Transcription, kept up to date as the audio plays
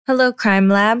Hello, Crime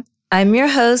Lab. I'm your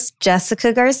host,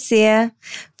 Jessica Garcia.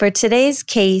 For today's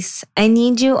case, I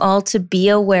need you all to be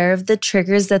aware of the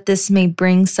triggers that this may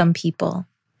bring some people.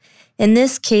 In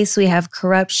this case, we have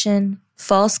corruption,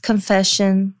 false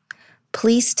confession,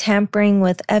 police tampering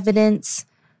with evidence,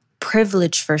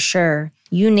 privilege for sure.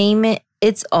 You name it,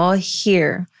 it's all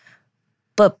here.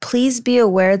 But please be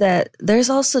aware that there's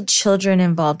also children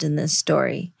involved in this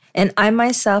story. And I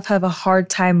myself have a hard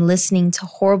time listening to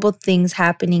horrible things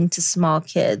happening to small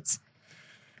kids.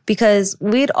 Because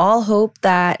we'd all hope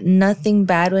that nothing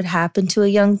bad would happen to a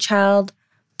young child,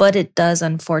 but it does,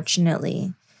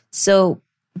 unfortunately. So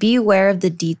be aware of the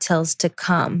details to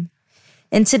come.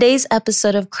 In today's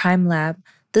episode of Crime Lab,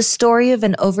 the story of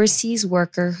an overseas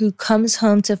worker who comes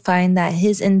home to find that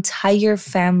his entire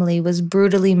family was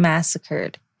brutally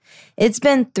massacred. It's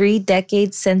been 3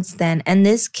 decades since then, and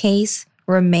this case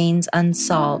remains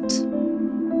unsolved.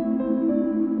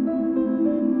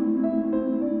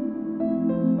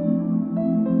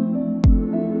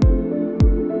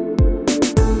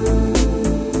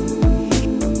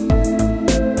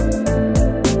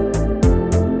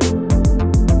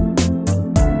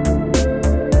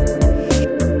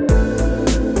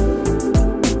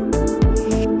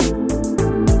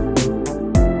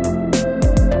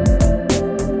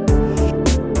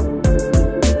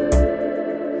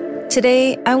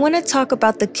 Today, I want to talk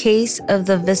about the case of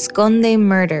the Visconde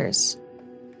murders.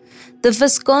 The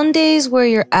Viscondes were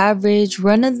your average,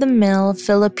 run-of-the-mill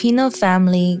Filipino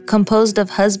family composed of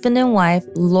husband and wife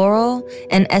Laurel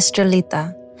and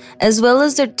Estrelita, as well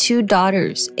as their 2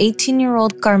 daughters,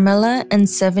 18-year-old Carmela and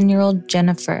 7-year-old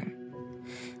Jennifer.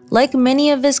 Like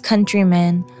many of his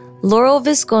countrymen, Laurel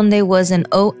Visconde was an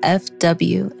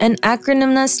OFW, an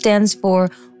acronym that stands for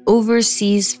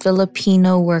Overseas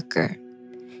Filipino Worker.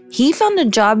 He found a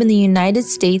job in the United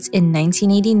States in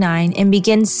 1989 and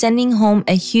began sending home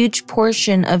a huge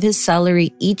portion of his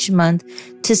salary each month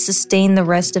to sustain the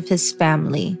rest of his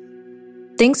family.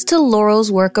 Thanks to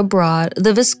Laurel's work abroad,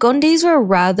 the Viscondes were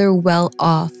rather well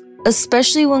off,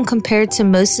 especially when compared to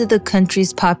most of the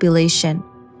country's population.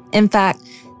 In fact,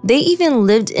 they even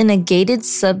lived in a gated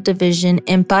subdivision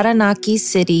in Parañaque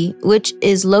City, which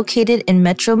is located in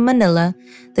Metro Manila,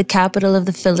 the capital of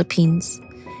the Philippines.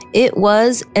 It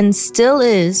was, and still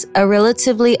is, a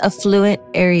relatively affluent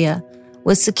area,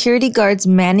 with security guards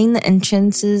manning the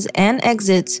entrances and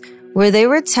exits where they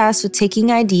were tasked with taking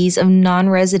IDs of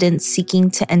non-residents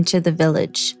seeking to enter the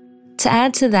village. To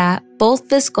add to that, both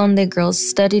Visconde girls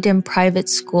studied in private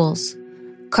schools.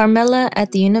 Carmela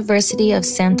at the University of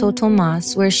Santo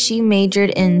Tomas, where she majored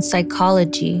in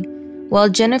psychology, while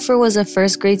Jennifer was a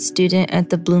first-grade student at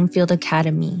the Bloomfield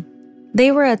Academy.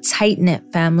 They were a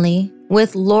tight-knit family,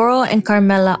 with Laurel and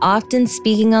Carmela often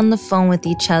speaking on the phone with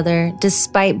each other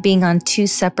despite being on 2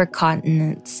 separate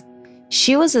continents.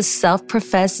 She was a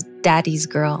self-professed daddy's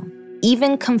girl,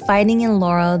 even confiding in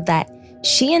Laurel that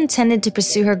she intended to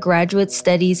pursue her graduate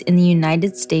studies in the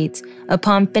United States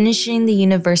upon finishing the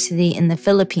university in the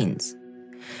Philippines.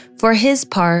 For his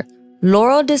part,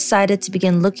 Laurel decided to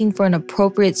begin looking for an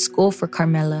appropriate school for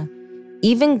Carmela,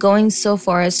 even going so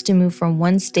far as to move from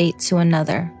one state to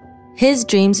another. His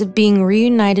dreams of being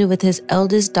reunited with his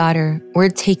eldest daughter were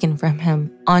taken from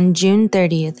him on June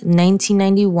 30th,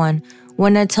 1991,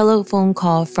 when a telephone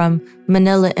call from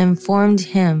Manila informed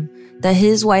him that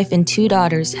his wife and 2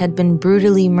 daughters had been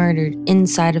brutally murdered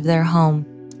inside of their home.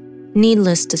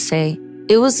 Needless to say,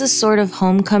 it was the sort of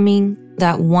homecoming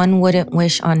that one wouldn't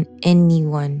wish on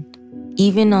anyone,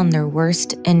 even on their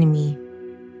worst enemy.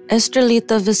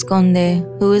 Estrelita Visconde,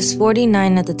 who was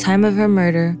 49 at the time of her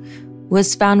murder,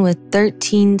 was found with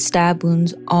 13 stab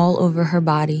wounds all over her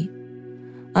body.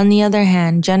 On the other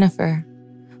hand, Jennifer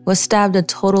was stabbed a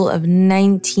total of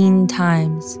 19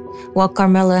 times, while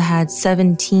Carmela had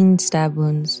 17 stab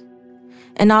wounds.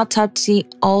 An autopsy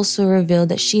also revealed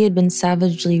that she had been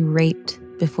savagely raped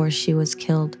before she was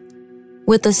killed.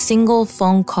 With a single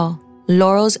phone call,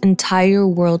 Laurel's entire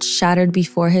world shattered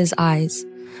before his eyes.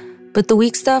 But the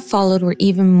weeks that followed were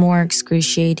even more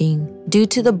excruciating due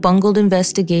to the bungled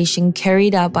investigation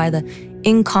carried out by the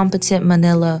incompetent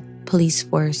Manila police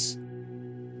force.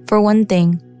 For one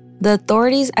thing, the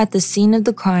authorities at the scene of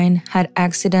the crime had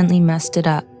accidentally messed it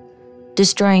up,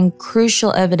 destroying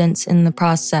crucial evidence in the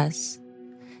process.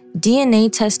 DNA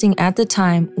testing at the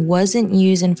time wasn't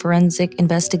used in forensic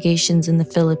investigations in the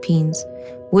Philippines,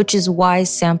 which is why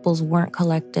samples weren't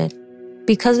collected.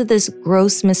 Because of this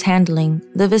gross mishandling,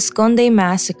 the Visconde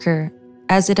massacre,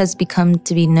 as it has become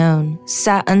to be known,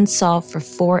 sat unsolved for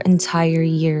 4 entire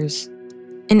years.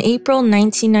 In April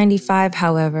 1995,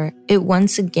 however, it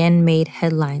once again made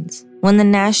headlines. when the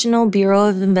National Bureau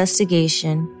of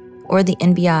Investigation, or the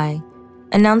NBI,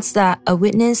 announced that a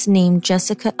witness named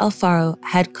Jessica Alfaro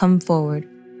had come forward.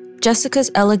 Jessica's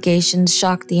allegations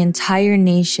shocked the entire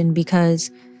nation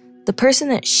because the person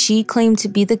that she claimed to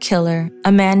be the killer,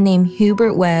 a man named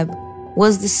Hubert Webb,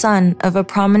 was the son of a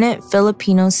prominent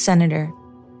Filipino senator.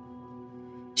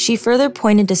 She further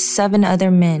pointed to 7 other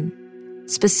men,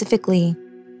 specifically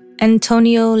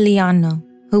Antonio Liano,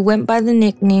 who went by the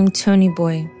nickname Tony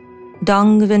Boy,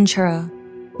 Dong Ventura,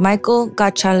 Michael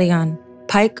Gatchalian,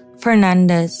 Pike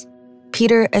Fernandez,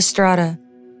 Peter Estrada,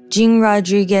 Jing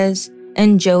Rodriguez,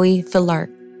 and Joey Filart.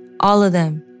 All of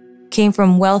them came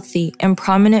from wealthy and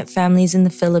prominent families in the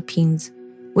Philippines,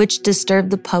 which disturbed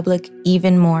the public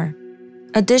even more.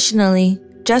 Additionally,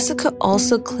 Jessica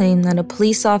also claimed that a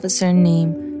police officer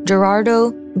named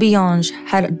Gerardo Bionge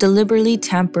had deliberately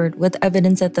tampered with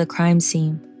evidence at the crime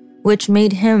scene, which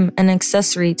made him an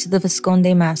accessory to the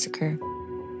Visconde massacre.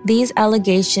 These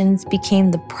allegations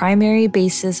became the primary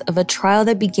basis of a trial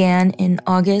that began in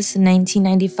August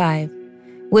 1995,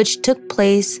 which took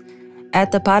place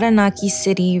at the Parañaque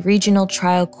City Regional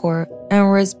Trial Court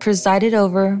and was presided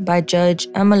over by Judge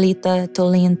Amelita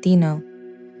Tolentino.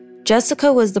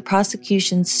 Jessica was the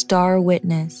prosecution's star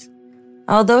witness,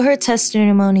 although her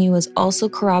testimony was also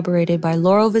corroborated by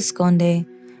Laurel Visconde,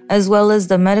 as well as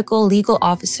the medical legal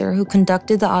officer who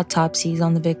conducted the autopsies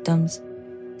on the victims,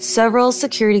 several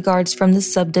security guards from the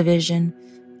subdivision,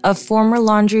 a former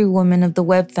laundry woman of the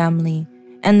Webb family,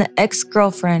 and the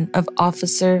ex-girlfriend of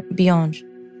Officer Bionge.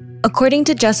 According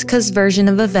to Jessica's version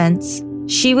of events,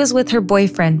 she was with her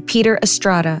boyfriend, Peter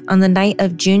Estrada, on the night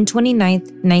of June 29,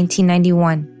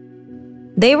 1991.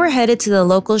 They were headed to the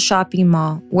local shopping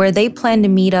mall where they planned to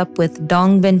meet up with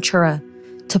Dong Ventura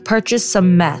to purchase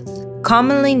some meth,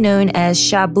 commonly known as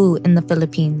shabu in the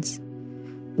Philippines.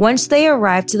 Once they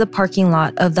arrived to the parking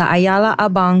lot of the Ayala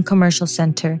Abang Commercial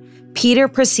Center, Peter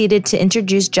proceeded to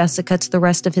introduce Jessica to the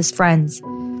rest of his friends.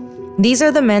 These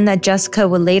are the men that Jessica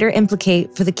would later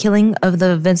implicate for the killing of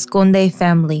the Visconde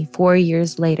family 4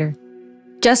 years later.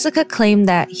 Jessica claimed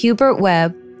that Hubert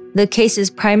Webb, the case's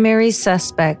primary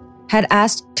suspect, had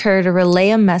asked her to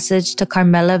relay a message to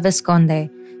Carmela Visconde,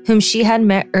 whom she had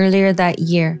met earlier that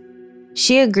year.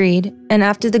 She agreed, and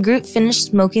after the group finished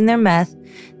smoking their meth,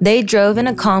 they drove in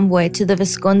a convoy to the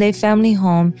Visconde family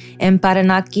home in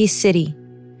Parañaque City.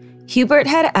 Hubert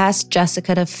had asked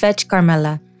Jessica to fetch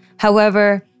Carmela.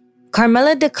 However,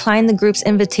 Carmela declined the group's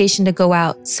invitation to go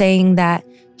out, saying that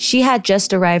she had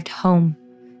just arrived home.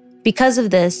 Because of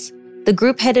this, the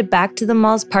group headed back to the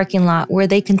mall's parking lot where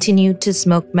they continued to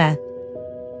smoke meth.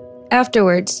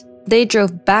 Afterwards, they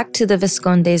drove back to the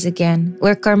Viscondes again,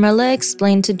 where Carmela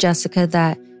explained to Jessica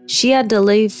that she had to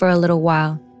leave for a little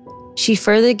while. She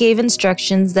further gave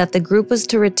instructions that the group was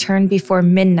to return before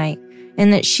midnight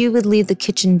and that she would leave the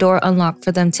kitchen door unlocked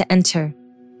for them to enter.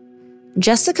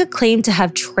 Jessica claimed to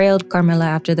have trailed Carmela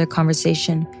after their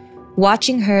conversation,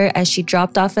 watching her as she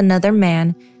dropped off another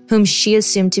man whom she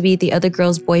assumed to be the other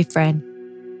girl's boyfriend.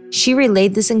 She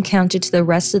relayed this encounter to the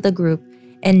rest of the group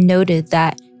and noted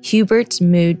that Hubert's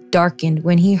mood darkened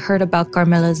when he heard about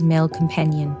Carmela's male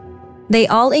companion. They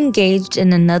all engaged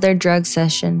in another drug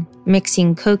session,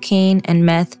 mixing cocaine and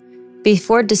meth,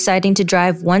 before deciding to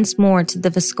drive once more to the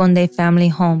Visconde family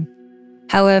home.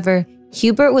 However,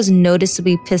 Hubert was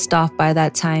noticeably pissed off by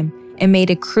that time and made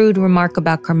a crude remark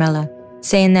about Carmela,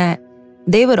 saying that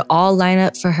they would all line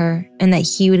up for her and that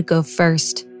he would go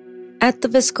first. At the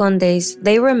Viscondes,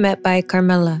 they were met by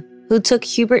Carmela, who took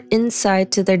Hubert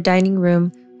inside to their dining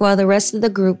room while the rest of the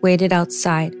group waited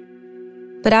outside.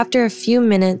 But after a few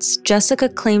minutes, Jessica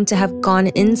claimed to have gone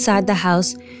inside the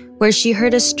house where she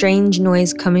heard a strange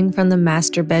noise coming from the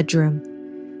master bedroom.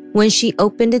 When she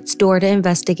opened its door to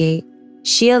investigate,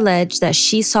 she alleged that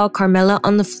she saw Carmela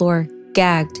on the floor,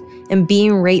 gagged, and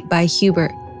being raped by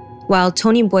Hubert, while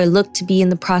Tony Boy looked to be in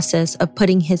the process of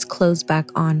putting his clothes back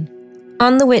on.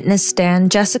 On the witness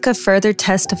stand, Jessica further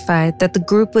testified that the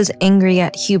group was angry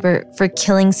at Hubert for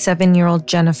killing 7-year-old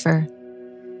Jennifer.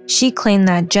 She claimed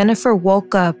that Jennifer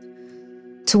woke up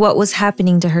to what was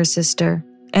happening to her sister,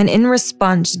 and in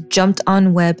response jumped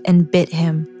on Webb and bit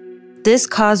him. This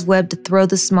caused Webb to throw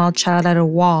the small child at a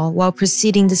wall while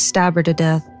proceeding to stab her to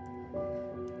death.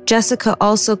 Jessica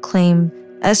also claimed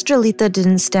Estrelita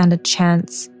didn't stand a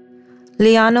chance.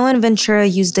 Liano and Ventura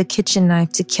used a kitchen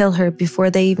knife to kill her before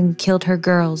they even killed her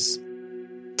girls.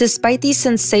 Despite these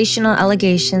sensational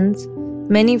allegations,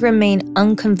 many remain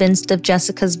unconvinced of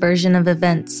Jessica's version of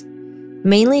events,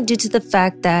 mainly due to the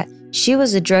fact that she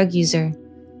was a drug user.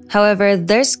 However,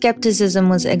 their skepticism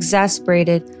was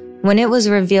exacerbated when it was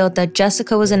revealed that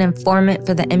Jessica was an informant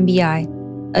for the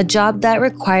NBI, a job that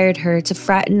required her to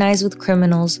fraternize with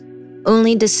criminals,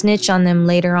 only to snitch on them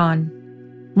later on.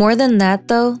 More than that,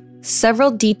 though,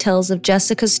 several details of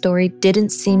Jessica's story didn't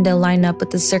seem to line up with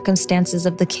the circumstances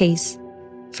of the case.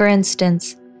 For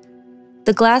instance,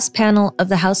 the glass panel of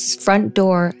the house's front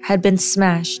door had been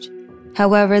smashed.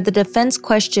 However, the defense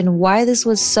questioned why this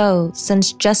was so,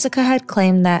 since Jessica had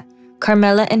claimed that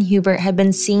Carmela and Hubert had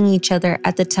been seeing each other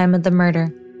at the time of the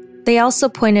murder. They also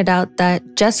pointed out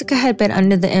that Jessica had been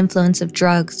under the influence of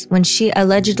drugs when she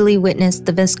allegedly witnessed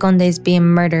the Viscondes being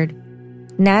murdered.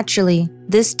 Naturally,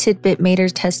 this tidbit made her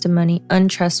testimony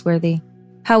untrustworthy.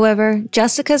 However,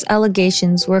 Jessica's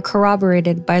allegations were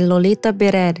corroborated by Lolita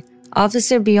Bired,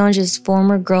 Officer Bionge's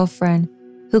former girlfriend,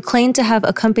 who claimed to have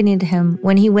accompanied him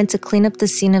when he went to clean up the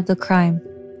scene of the crime.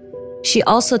 She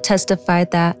also testified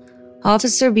that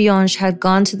Officer Bionge had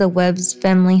gone to the Webb's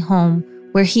family home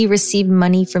where he received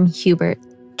money from Hubert.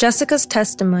 Jessica's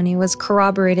testimony was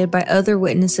corroborated by other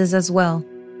witnesses as well.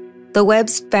 The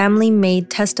Webb's family maid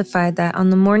testified that on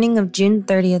the morning of June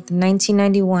 30th,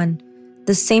 1991,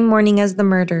 the same morning as the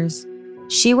murders,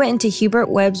 she went into Hubert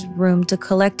Webb's room to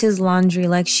collect his laundry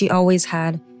like she always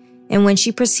had, and when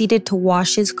she proceeded to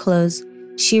wash his clothes,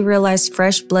 she realized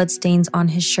fresh bloodstains on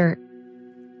his shirt.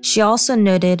 She also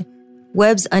noted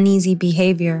Webb's uneasy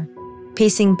behavior,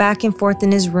 pacing back and forth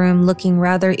in his room looking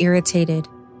rather irritated.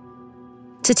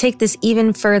 To take this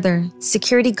even further,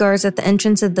 security guards at the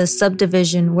entrance of the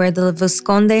subdivision where the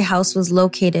Visconde house was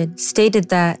located stated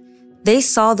that they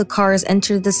saw the cars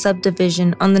enter the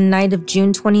subdivision on the night of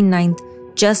June 29th,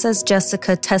 just as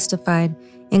Jessica testified,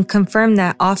 and confirmed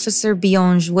that Officer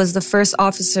Bionge was the first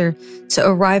officer to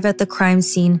arrive at the crime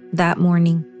scene that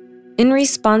morning. In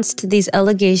response to these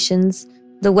allegations,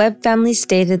 the Webb family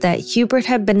stated that Hubert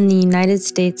had been in the United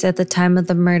States at the time of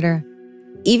the murder,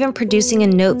 even producing a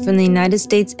note from the United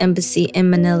States Embassy in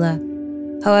Manila.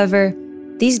 However,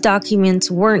 these documents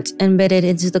weren't admitted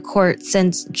into the court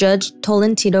since Judge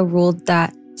Tolentino ruled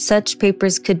that such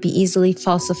papers could be easily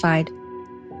falsified.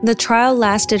 The trial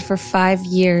lasted for 5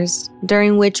 years,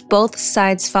 during which both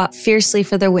sides fought fiercely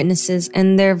for their witnesses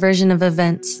and their version of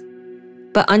events.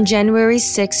 But on January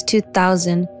 6,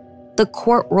 2000, the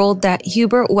court ruled that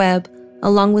Hubert Webb,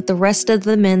 along with the rest of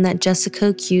the men that Jessica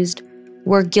accused,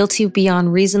 were guilty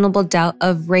beyond reasonable doubt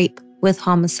of rape with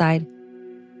homicide.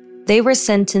 They were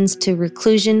sentenced to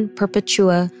reclusion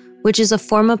perpetua, which is a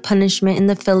form of punishment in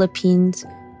the Philippines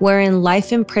wherein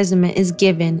life imprisonment is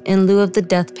given in lieu of the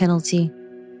death penalty.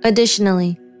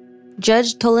 Additionally,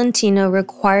 Judge Tolentino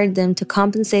required them to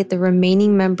compensate the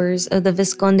remaining members of the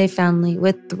Visconde family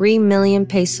with 3 million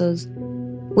pesos,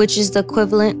 which is the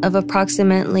equivalent of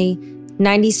approximately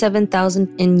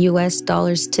 97,000 in US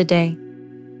dollars today.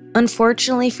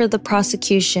 Unfortunately for the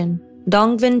prosecution,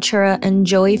 Dong Ventura and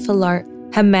Joey Filart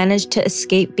had managed to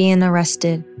escape being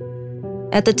arrested.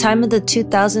 At the time of the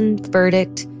 2000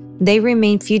 verdict, they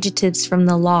remained fugitives from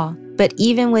the law, but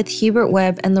even with Hubert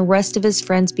Webb and the rest of his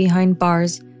friends behind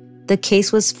bars, the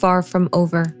case was far from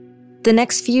over. The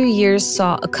next few years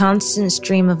saw a constant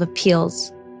stream of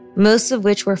appeals, most of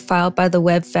which were filed by the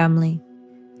Webb family.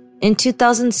 In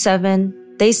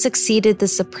 2007, they succeeded the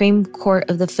Supreme Court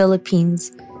of the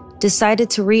Philippines, decided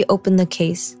to reopen the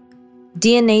case.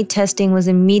 DNA testing was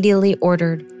immediately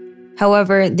ordered.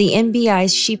 However, the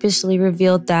NBI sheepishly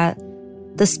revealed that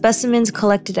the specimens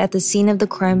collected at the scene of the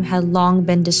crime had long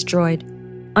been destroyed.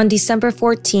 On December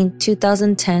 14,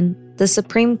 2010, the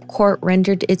Supreme Court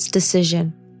rendered its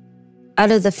decision.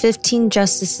 Out of the 15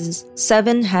 justices,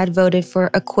 7 had voted for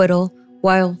acquittal,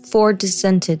 while 4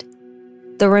 dissented.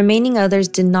 The remaining others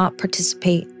did not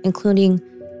participate, including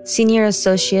Senior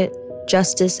Associate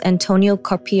Justice Antonio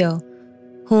Carpio,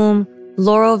 whom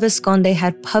Laurel Visconde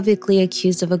had publicly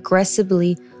accused of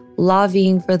aggressively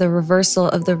lobbying for the reversal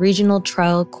of the regional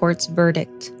trial court's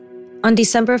verdict. On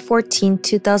December 14,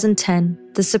 2010,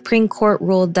 the Supreme Court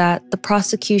ruled that the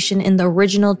prosecution in the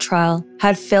original trial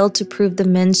had failed to prove the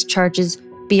men's charges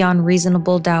beyond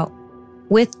reasonable doubt.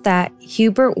 With that,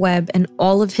 Hubert Webb and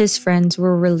all of his friends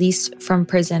were released from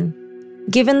prison.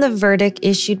 Given the verdict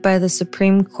issued by the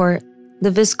Supreme Court,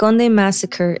 the Visconde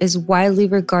massacre is widely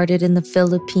regarded in the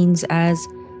Philippines as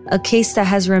a case that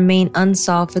has remained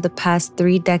unsolved for the past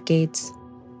 3 decades.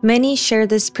 Many share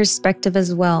this perspective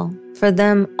as well. For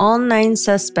them, all 9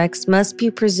 suspects must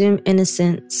be presumed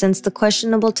innocent since the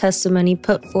questionable testimony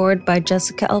put forward by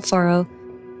Jessica Alfaro,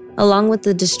 along with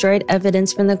the destroyed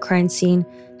evidence from the crime scene,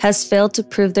 has failed to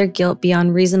prove their guilt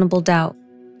beyond reasonable doubt.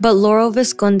 But Laurel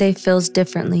Visconde feels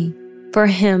differently. For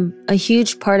him, a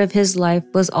huge part of his life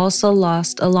was also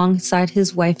lost alongside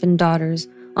his wife and daughters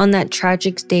on that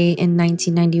tragic day in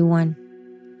 1991.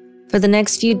 For the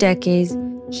next few decades,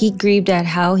 He grieved at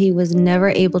how he was never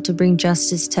able to bring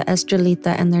justice to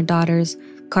Estrelita and their daughters,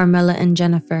 Carmela and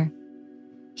Jennifer.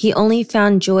 He only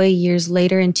found joy years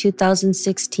later in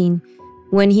 2016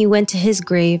 when he went to his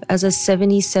grave as a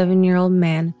 77-year-old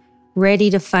man, ready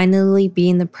to finally be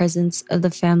in the presence of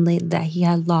the family that he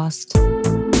had lost.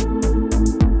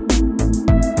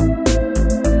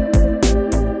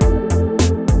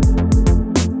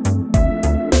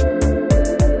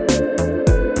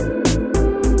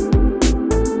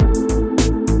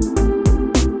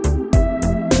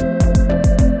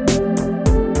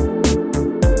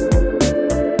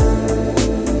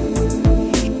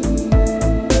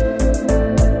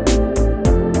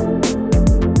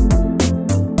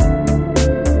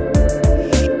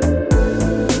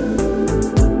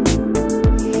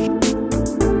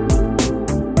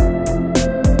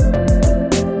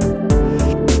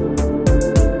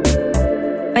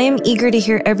 I am eager to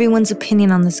hear everyone's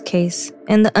opinion on this case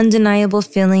and the undeniable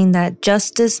feeling that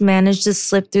justice managed to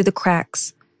slip through the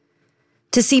cracks.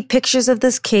 To see pictures of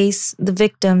this case, the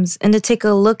victims, and to take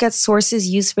a look at sources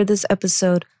used for this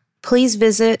episode, please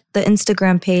visit the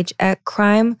Instagram page at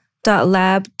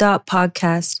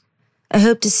crime.lab.podcast. I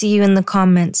hope to see you in the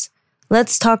comments.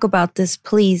 Let's talk about this,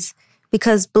 please,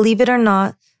 because believe it or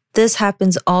not, this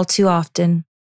happens all too often.